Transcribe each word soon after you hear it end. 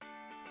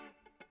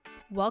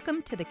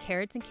Welcome to the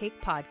Carrots and Cake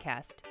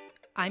podcast.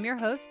 I'm your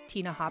host,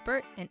 Tina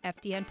Hoppert, an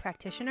FDN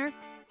practitioner,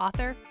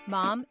 author,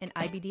 mom, and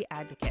IBD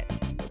advocate.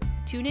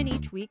 Tune in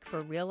each week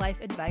for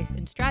real-life advice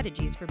and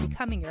strategies for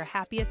becoming your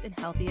happiest and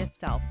healthiest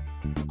self,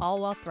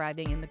 all while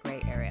thriving in the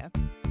gray area.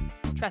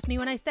 Trust me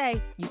when I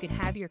say you can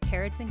have your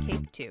carrots and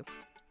cake too.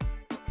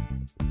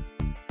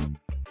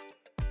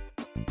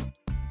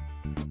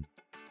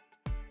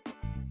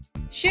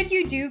 Should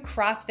you do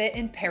CrossFit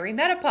in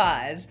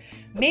perimenopause?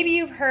 Maybe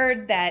you've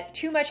heard that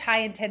too much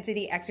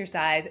high-intensity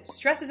exercise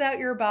stresses out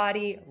your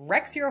body,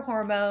 wrecks your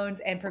hormones,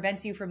 and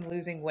prevents you from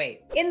losing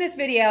weight. In this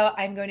video,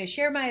 I'm going to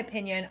share my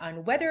opinion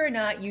on whether or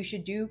not you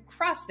should do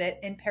CrossFit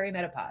in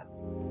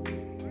perimenopause.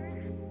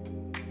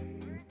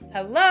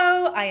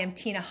 Hello, I am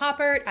Tina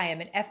Hoppert. I am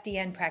an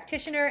FDN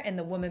practitioner and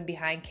the woman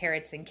behind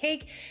Carrots and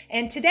Cake.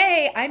 And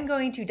today I'm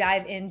going to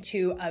dive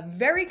into a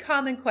very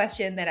common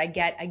question that I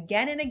get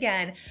again and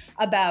again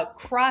about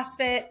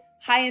CrossFit,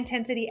 high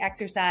intensity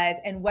exercise,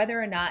 and whether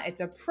or not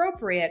it's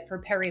appropriate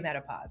for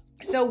perimenopause.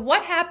 So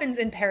what happens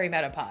in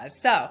perimenopause?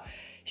 So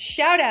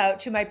shout out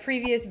to my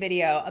previous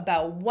video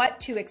about what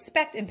to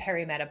expect in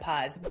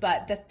perimenopause.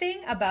 But the thing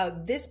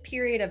about this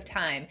period of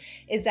time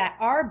is that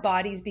our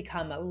bodies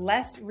become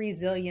less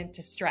resilient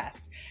to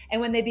stress. And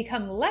when they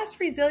become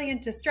less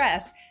resilient to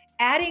stress,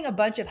 adding a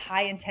bunch of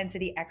high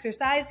intensity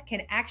exercise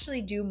can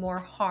actually do more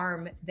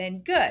harm than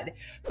good.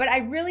 But I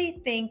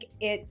really think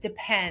it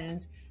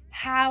depends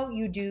how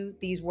you do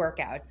these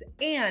workouts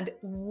and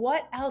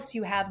what else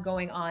you have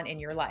going on in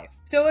your life.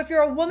 So if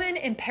you're a woman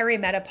in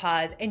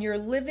perimenopause and you're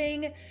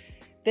living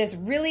this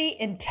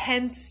really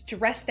intense,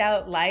 stressed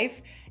out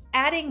life,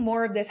 adding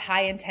more of this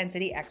high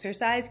intensity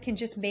exercise can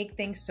just make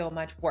things so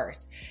much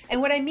worse.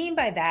 And what I mean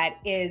by that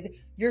is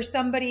you're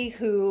somebody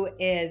who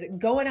is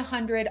going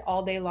 100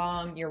 all day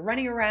long. You're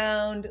running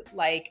around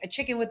like a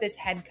chicken with his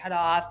head cut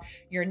off.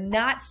 You're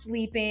not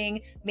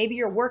sleeping. Maybe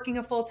you're working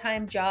a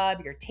full-time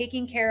job. You're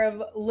taking care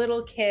of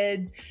little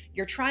kids.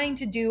 You're trying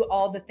to do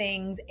all the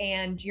things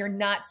and you're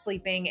not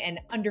sleeping and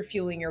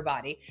underfueling your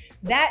body.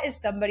 That is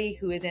somebody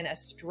who is in a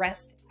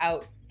stressed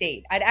out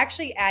state. I'd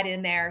actually add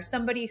in there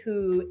somebody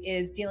who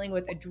is dealing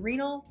with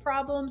adrenal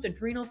problems,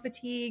 adrenal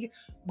fatigue,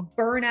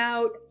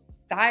 burnout,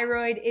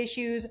 thyroid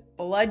issues,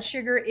 blood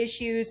sugar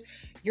issues.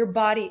 Your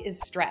body is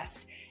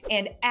stressed.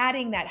 And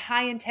adding that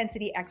high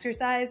intensity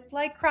exercise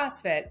like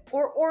CrossFit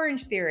or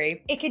Orange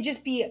Theory, it could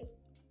just be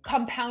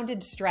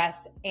compounded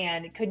stress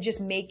and could just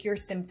make your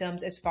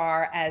symptoms as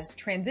far as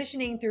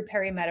transitioning through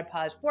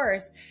perimenopause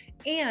worse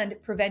and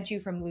prevent you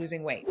from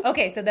losing weight.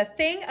 Okay, so the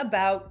thing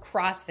about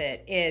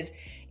CrossFit is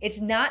it's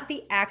not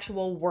the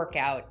actual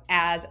workout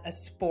as a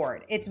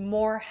sport. It's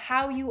more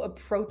how you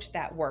approach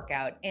that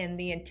workout and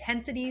the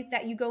intensity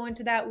that you go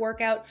into that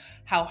workout,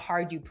 how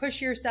hard you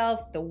push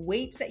yourself, the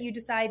weights that you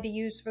decide to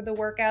use for the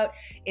workout.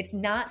 It's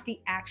not the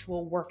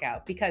actual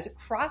workout because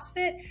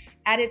CrossFit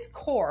at its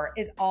core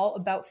is all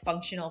about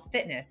functional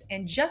fitness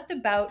and just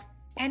about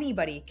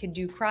anybody can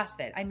do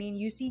CrossFit. I mean,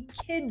 you see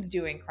kids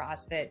doing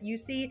CrossFit, you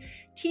see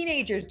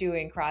teenagers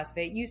doing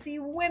CrossFit, you see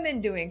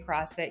women doing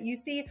CrossFit, you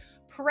see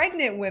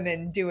pregnant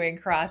women doing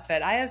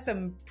CrossFit. I have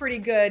some pretty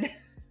good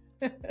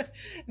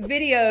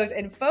videos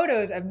and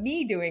photos of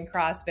me doing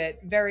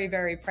CrossFit, very,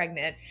 very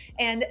pregnant.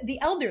 And the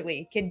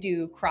elderly can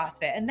do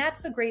CrossFit. And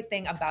that's the great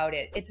thing about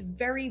it. It's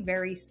very,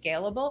 very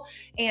scalable.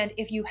 And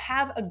if you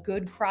have a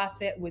good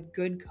CrossFit with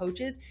good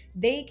coaches,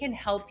 they can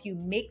help you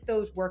make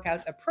those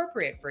workouts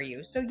appropriate for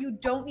you. So you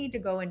don't need to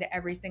go into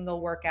every single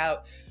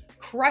workout,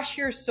 crush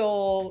your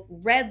soul,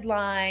 red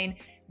line,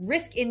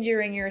 risk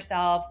injuring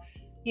yourself,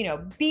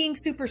 being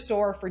super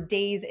sore for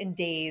days and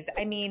days.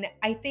 I mean,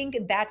 I think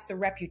that's the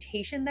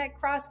reputation that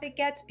CrossFit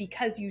gets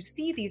because you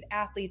see these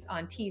athletes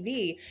on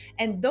TV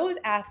and those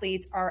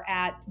athletes are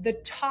at the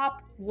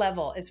top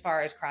level as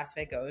far as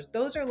CrossFit goes.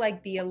 Those are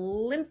like the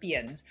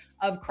Olympians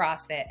of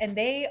CrossFit and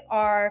they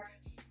are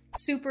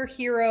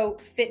superhero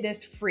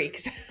fitness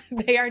freaks.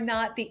 They are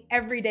not the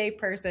everyday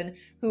person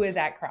who is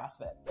at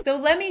CrossFit. So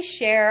let me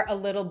share a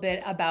little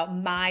bit about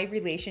my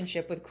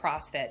relationship with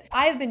CrossFit.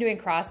 I've been doing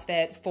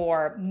CrossFit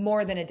for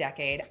more than a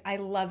decade. I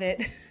love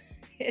it.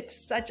 It's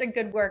such a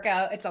good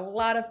workout. It's a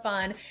lot of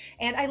fun.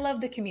 And I love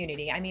the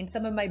community. I mean,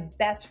 some of my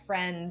best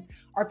friends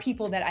are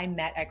people that I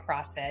met at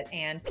CrossFit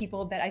and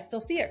people that I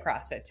still see at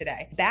CrossFit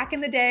today. Back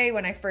in the day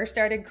when I first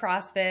started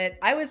CrossFit,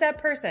 I was that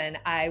person.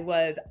 I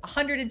was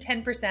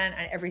 110%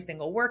 on every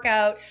single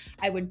workout.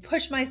 I would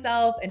push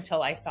myself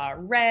until I saw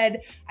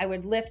red. I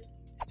would lift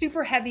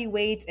super heavy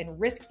weights and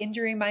risk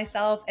injuring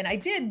myself. And I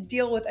did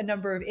deal with a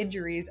number of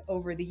injuries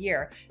over the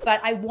year, but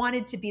I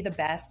wanted to be the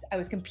best. I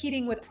was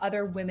competing with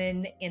other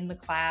women in the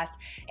class.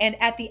 And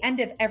at the end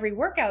of every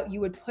workout, you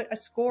would put a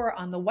score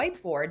on the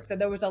whiteboard. So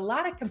there was a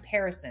lot of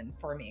comparison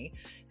for me.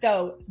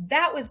 So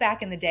that was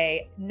back in the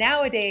day.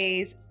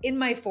 Nowadays, in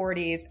my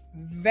 40s,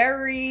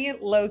 very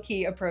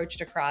low-key approach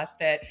to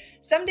CrossFit.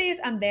 Some days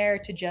I'm there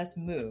to just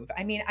move.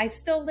 I mean, I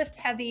still lift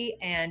heavy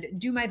and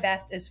do my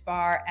best as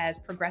far as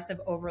progressive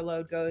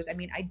overload goes. I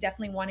mean, I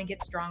definitely want to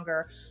get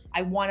stronger.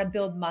 I want to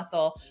build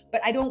muscle,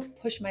 but I don't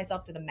push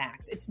myself to the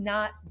max. It's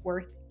not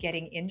worth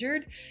getting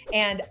injured.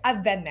 And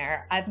I've been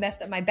there. I've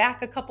messed up my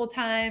back a couple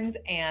times,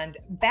 and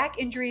back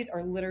injuries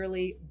are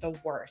literally the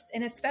worst.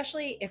 And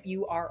especially if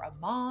you are a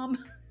mom,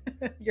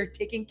 you're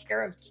taking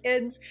care of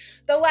kids,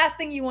 the last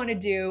thing you want to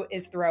do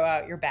is throw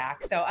out your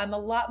back. So I'm a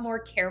lot more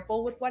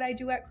careful with what I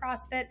do at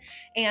CrossFit,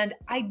 and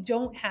I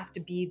don't have to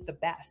be the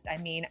best. I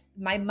mean,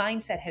 my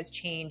mindset has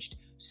changed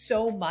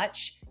so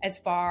much as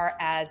far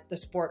as the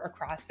sport or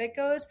CrossFit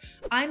goes.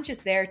 I'm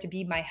just there to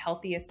be my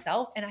healthiest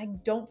self, and I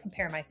don't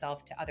compare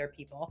myself to other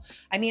people.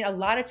 I mean, a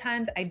lot of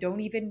times I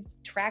don't even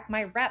track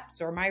my reps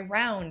or my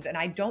rounds, and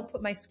I don't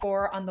put my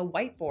score on the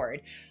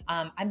whiteboard.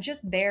 I'm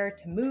just there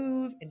to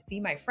move and see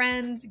my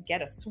friends,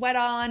 get a sweat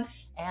on,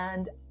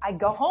 and I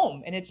go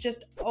home, and it's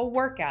just a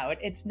workout.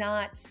 It's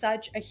not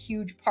such a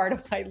huge part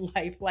of my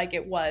life like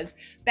it was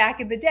back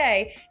in the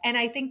day. And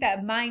I think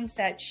that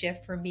mindset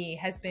shift for me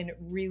has been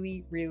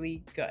really,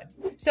 really good.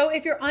 So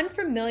if you're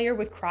unfamiliar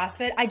with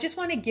CrossFit, I just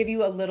want to give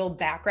you a little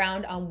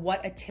background on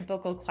what a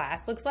typical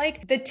class looks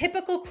like. The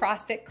typical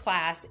CrossFit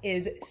class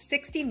is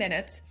 60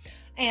 minutes.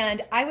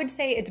 And I would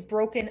say it's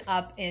broken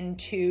up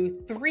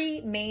into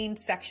 3 main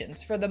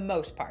sections for the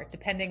most part,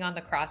 depending on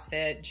the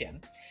CrossFit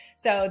gym.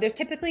 So there's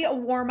typically a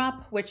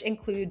warm-up, which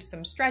includes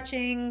some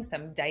stretching,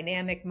 some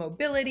dynamic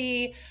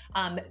mobility,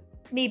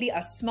 maybe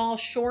a small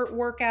short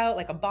workout,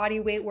 like a body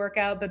weight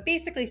workout, but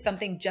basically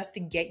something just to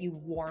get you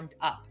warmed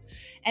up.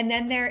 And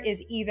then there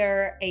is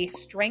either a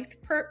strength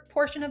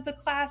portion of the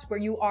class where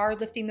you are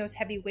lifting those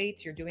heavy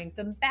weights, you're doing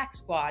some back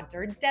squats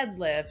or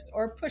deadlifts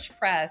or push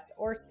press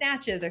or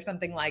snatches or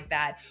something like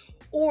that,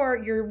 or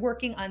you're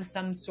working on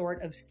some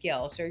sort of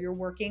skill. So you're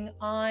working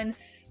on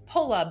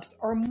pull-ups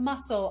or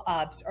muscle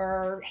ups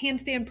or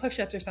handstand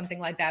push-ups or something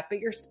like that, but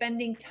you're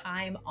spending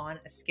time on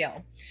a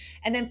skill.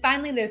 And then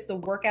finally, there's the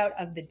workout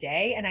of the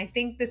day. And I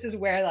think this is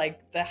where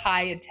like the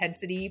high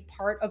intensity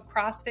part of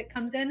CrossFit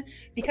comes in,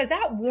 because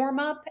that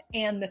warm-up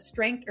and the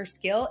strength or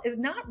skill is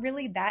not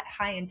really that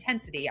high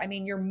intensity. I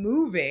mean, you're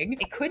moving.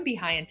 It could be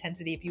high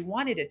intensity if you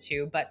wanted it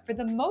to, but for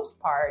the most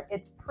part,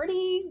 it's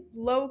pretty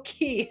low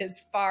key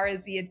as far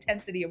as the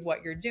intensity of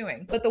what you're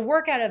doing. But the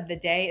workout of the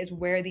day is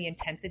where the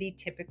intensity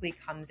typically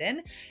comes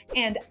in.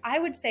 And I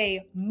would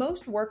say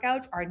most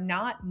workouts are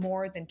not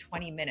more than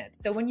 20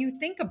 minutes. So when you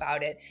think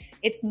about it,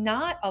 it's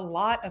not a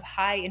lot of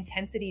high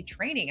intensity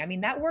training. I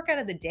mean, that workout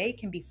of the day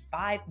can be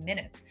 5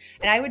 minutes.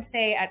 And I would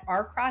say at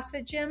our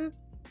CrossFit gym,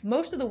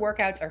 most of the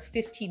workouts are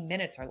 15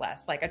 minutes or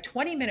less. Like a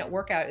 20-minute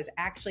workout is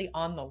actually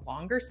on the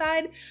longer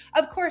side.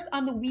 Of course,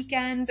 on the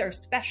weekends or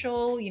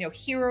special,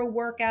 hero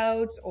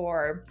workouts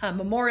or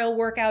memorial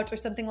workouts or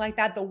something like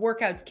that, the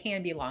workouts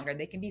can be longer.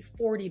 They can be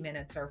 40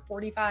 minutes or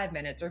 45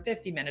 minutes or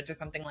 50 minutes or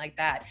something like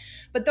that.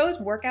 But those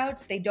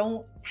workouts, they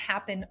don't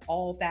happen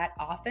all that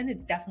often.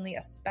 It's definitely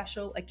a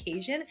special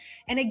occasion.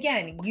 And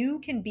again, you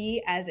can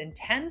be as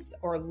intense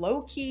or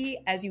low key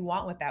as you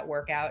want with that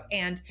workout.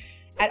 And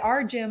at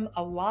our gym,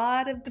 a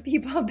lot of the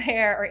people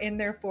there are in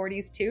their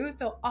 40s too.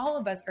 So all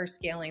of us are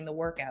scaling the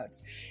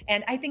workouts.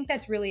 And I think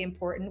that's really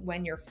important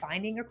when you're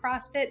finding a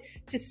CrossFit,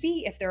 to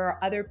see if there are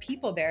other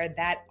people there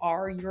that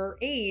are your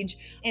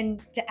age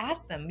and to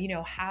ask them,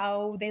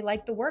 how they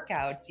like the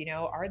workouts.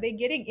 Are they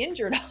getting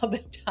injured all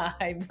the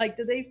time? Like,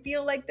 do they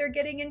feel like they're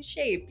getting in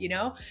shape?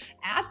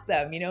 Ask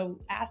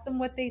them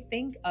what they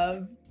think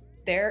of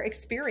their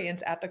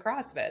experience at the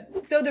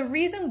CrossFit. So the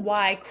reason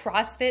why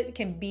CrossFit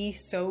can be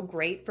so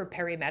great for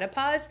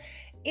perimenopause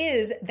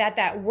is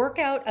that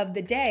workout of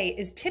the day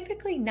is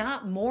typically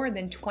not more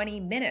than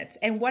 20 minutes.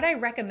 And what I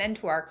recommend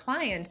to our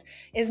clients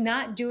is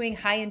not doing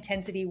high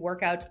intensity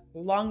workouts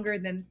longer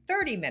than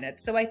 30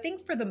 minutes. So I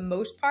think for the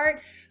most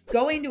part,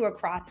 going to a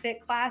CrossFit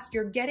class,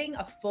 you're getting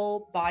a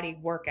full body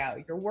workout.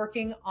 You're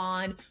working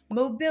on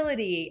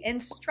mobility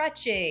and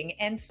stretching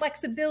and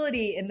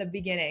flexibility in the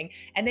beginning.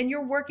 And then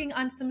you're working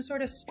on some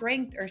sort of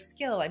strength or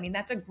skill. I mean,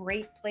 that's a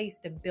great place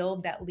to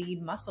build that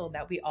lean muscle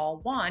that we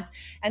all want.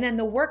 And then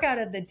the workout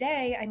of the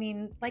day, I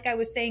mean, like I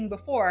was saying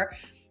before,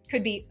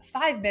 could be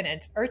 5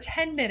 minutes or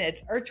 10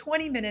 minutes or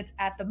 20 minutes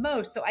at the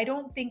most. So I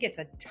don't think it's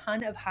a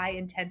ton of high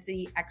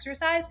intensity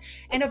exercise.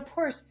 And of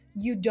course,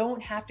 you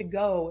don't have to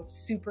go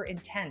super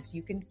intense.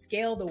 You can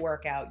scale the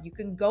workout. You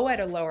can go at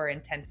a lower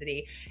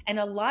intensity. And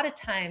a lot of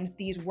times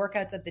these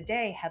workouts of the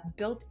day have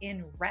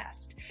built-in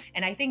rest.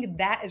 And I think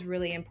that is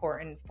really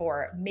important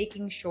for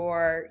making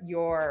sure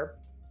your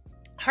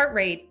heart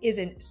rate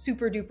isn't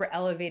super duper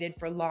elevated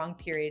for long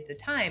periods of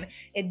time.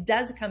 It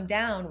does come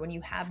down when you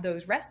have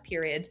those rest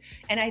periods.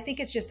 And I think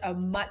it's just a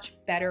much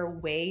better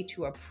way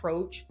to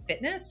approach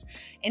fitness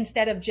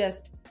instead of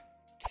just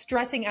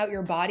stressing out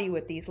your body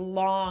with these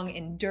long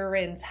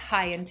endurance,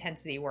 high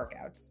intensity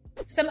workouts.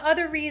 Some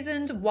other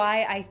reasons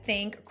why I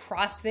think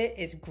CrossFit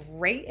is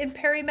great in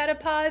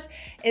perimenopause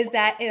is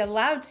that it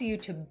allows you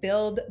to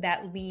build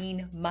that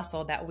lean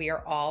muscle that we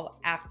are all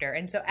after.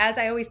 And so as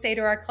I always say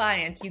to our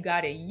clients, you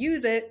got to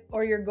use it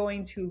or you're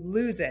going to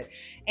lose it.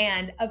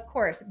 And of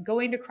course,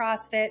 going to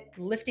CrossFit,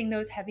 lifting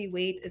those heavy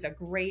weights is a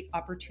great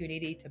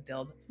opportunity to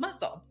build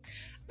muscle.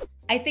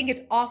 I think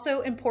it's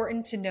also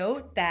important to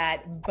note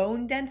that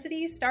bone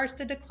density starts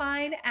to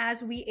decline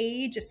as we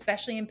age,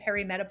 especially in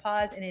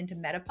perimenopause and into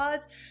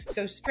menopause.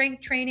 So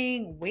strength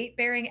training,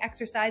 weight-bearing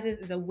exercises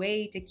is a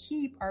way to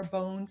keep our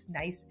bones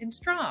nice and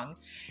strong.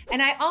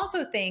 And I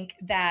also think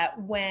that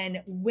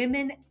when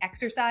women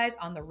exercise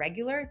on the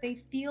regular, they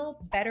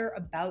feel better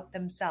about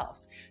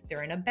themselves.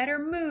 They're in a better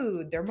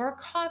mood. They're more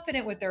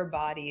confident with their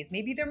bodies.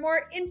 Maybe they're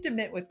more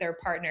intimate with their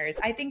partners.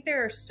 I think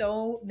there are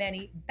so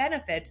many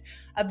benefits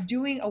of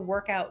doing a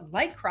workout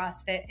like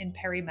CrossFit in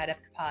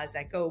perimenopause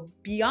that go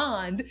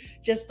beyond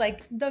just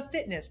like the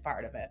fitness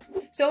part of it.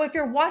 So if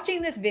you're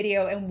watching this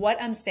video and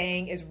what I'm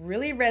saying is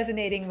really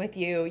resonating with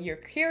you, you're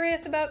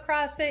curious about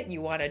CrossFit,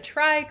 you want to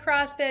try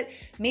CrossFit,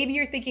 maybe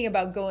you're thinking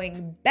about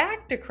going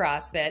back to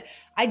CrossFit,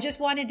 I just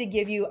wanted to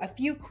give you a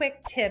few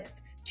quick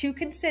tips to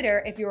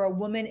consider if you're a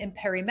woman in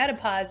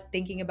perimenopause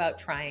thinking about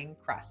trying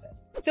CrossFit.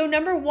 So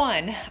number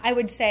one, I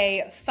would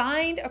say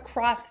find a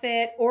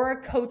CrossFit or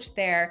a coach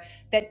there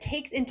that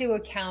takes into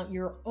account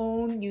your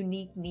own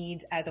unique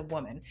needs as a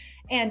woman.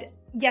 And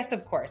yes,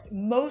 of course,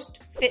 most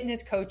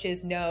fitness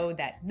coaches know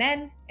that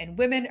men and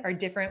women are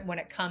different when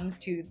it comes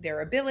to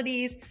their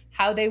abilities,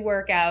 how they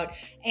work out.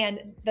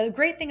 And the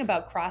great thing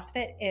about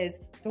CrossFit is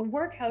the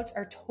workouts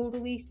are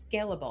totally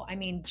scalable. I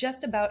mean,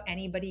 just about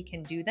anybody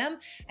can do them.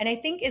 And I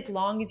think as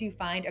long as you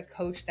find a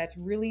coach that's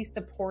really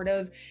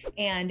supportive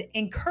and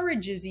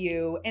encourages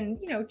you and,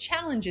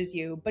 challenges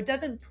you, but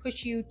doesn't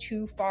push you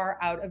too far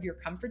out of your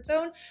comfort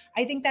zone,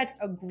 I think that's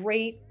a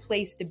great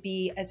place to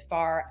be as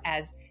far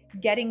as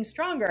getting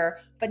stronger,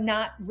 but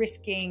not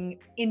risking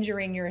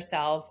injuring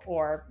yourself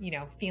or,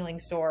 feeling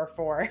sore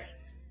for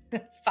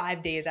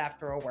 5 days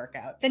after a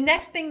workout. The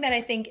next thing that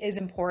I think is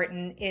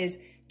important is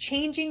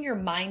changing your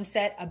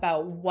mindset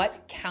about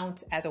what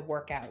counts as a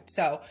workout.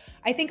 So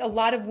I think a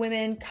lot of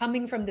women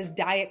coming from this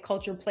diet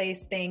culture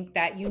place think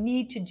that you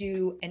need to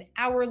do an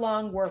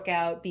hour-long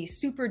workout, be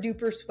super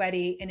duper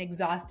sweaty and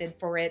exhausted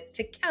for it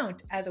to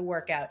count as a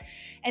workout.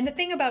 And the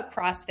thing about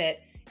CrossFit,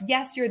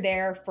 yes, you're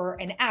there for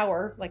an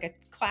hour, like a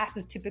class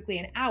is typically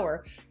an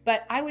hour,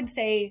 but I would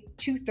say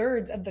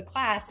 2/3 of the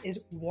class is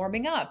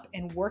warming up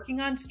and working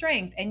on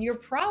strength, and you're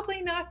probably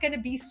not going to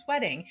be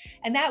sweating.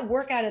 And that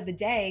workout of the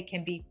day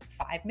can be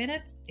 5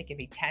 minutes, it can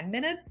be 10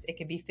 minutes, it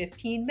can be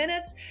 15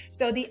 minutes.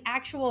 So the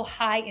actual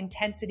high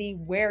intensity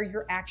where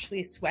you're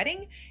actually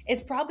sweating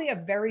is probably a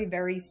very,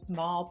 very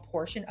small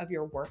portion of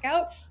your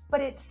workout, but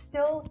it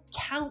still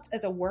counts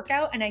as a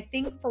workout. And I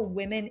think for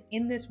women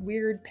in this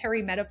weird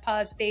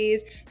perimenopause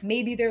phase,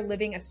 maybe they're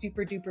living a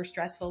super duper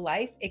stressful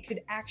life, it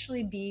could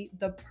actually be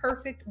the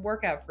perfect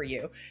workout for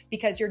you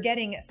because you're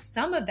getting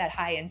some of that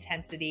high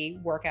intensity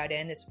workout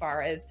in as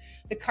far as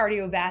the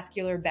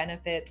cardiovascular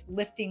benefits,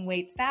 lifting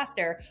weights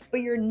faster,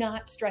 but you're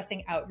not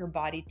stressing out your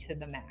body to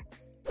the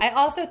max. I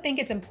also think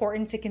it's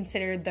important to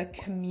consider the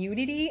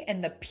community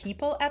and the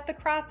people at the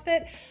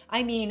CrossFit.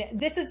 I mean,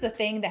 this is the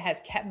thing that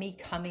has kept me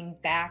coming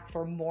back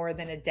for more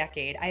than a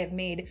decade. I have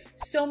made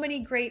so many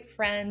great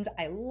friends.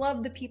 I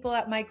love the people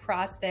at my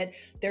CrossFit.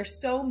 They're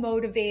so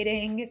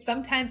motivating.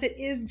 Sometimes it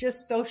is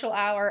just social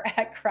hour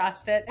at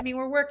CrossFit. I mean,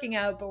 we're working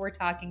out, but we're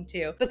talking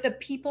too. But the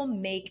people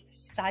make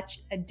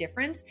such a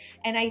difference.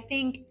 And I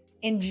think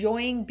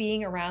enjoying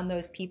being around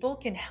those people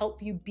can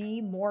help you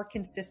be more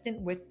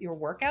consistent with your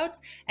workouts.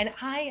 And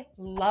I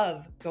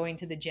love going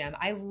to the gym.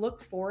 I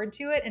look forward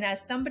to it. And as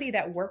somebody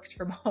that works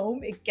from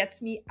home, it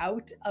gets me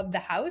out of the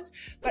house,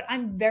 but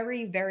I'm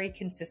very, very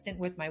consistent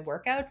with my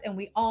workouts. And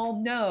we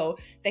all know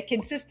that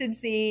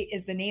consistency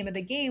is the name of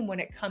the game when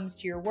it comes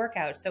to your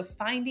workouts. So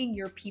finding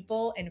your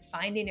people and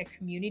finding a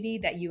community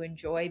that you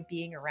enjoy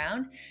being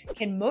around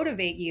can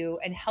motivate you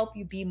and help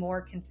you be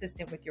more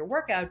consistent with your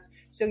workouts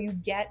so you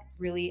get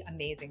really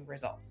amazing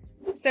results.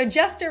 So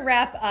just to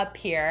wrap up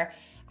here,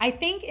 I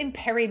think in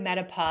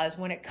perimenopause,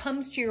 when it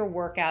comes to your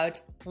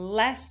workouts,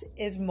 less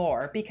is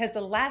more, because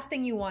the last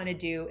thing you want to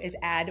do is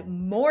add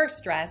more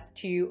stress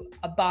to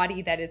a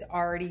body that is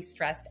already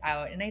stressed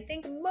out. And I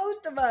think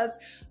most of us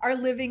are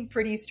living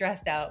pretty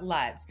stressed out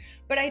lives.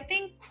 But I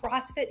think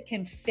CrossFit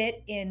can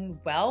fit in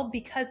well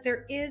because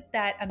there is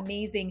that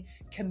amazing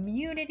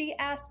community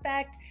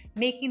aspect,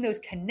 making those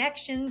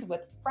connections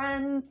with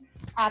friends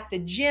at the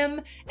gym.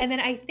 And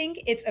then I think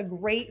it's a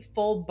great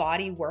full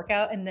body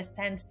workout in the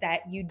sense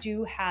that you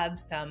do have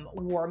some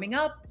warming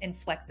up and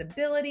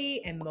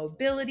flexibility and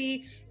mobility.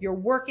 You're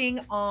working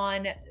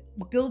on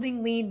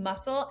building lean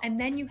muscle, and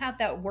then you have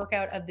that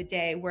workout of the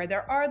day where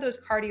there are those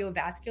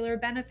cardiovascular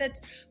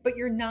benefits, but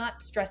you're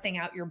not stressing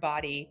out your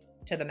body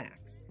to the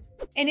max.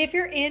 And if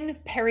you're in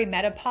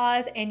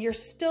perimenopause and you're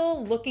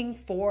still looking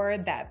for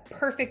that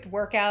perfect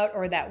workout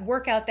or that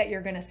workout that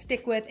you're gonna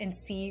stick with and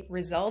see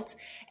results,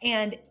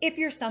 and if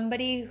you're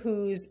somebody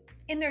who's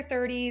in their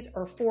 30s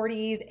or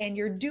 40s and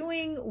you're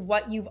doing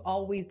what you've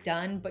always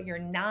done, but you're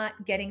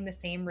not getting the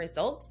same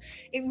results,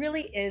 it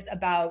really is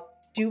about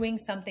doing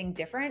something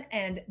different.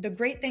 And the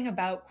great thing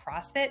about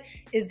CrossFit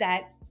is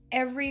that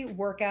every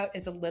workout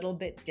is a little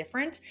bit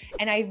different.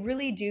 And I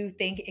really do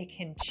think it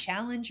can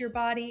challenge your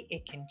body,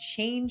 it can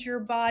change your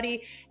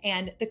body,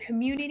 and the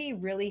community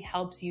really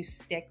helps you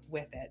stick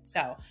with it.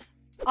 So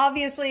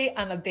obviously,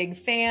 I'm a big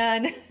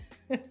fan.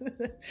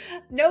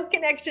 No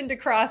connection to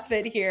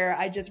CrossFit here.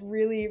 I just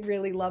really,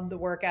 really love the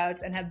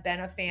workouts and have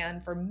been a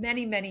fan for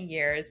many, many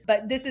years.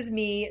 But this is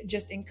me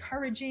just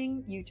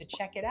encouraging you to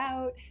check it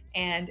out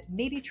and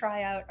maybe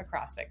try out a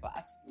CrossFit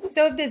class.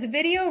 So if this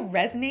video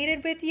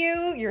resonated with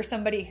you, you're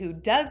somebody who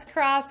does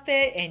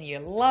CrossFit and you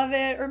love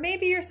it, or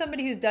maybe you're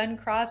somebody who's done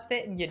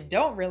CrossFit and you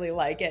don't really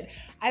like it,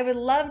 I would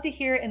love to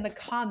hear in the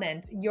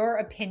comments your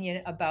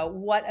opinion about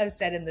what I've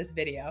said in this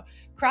video.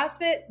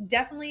 CrossFit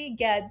definitely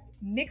gets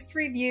mixed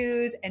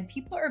reviews and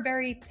people are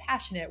very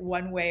passionate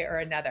one way or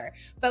another,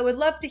 but would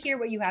love to hear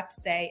what you have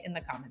to say in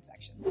the comment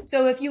section.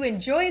 So if you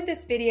enjoyed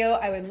this video,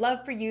 I would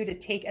love for you to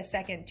take a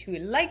second to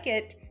like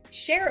it,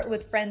 share it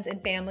with friends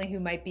and family who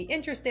might be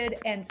interested,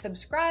 and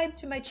subscribe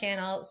to my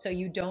channel so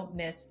you don't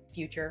miss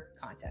future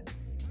content.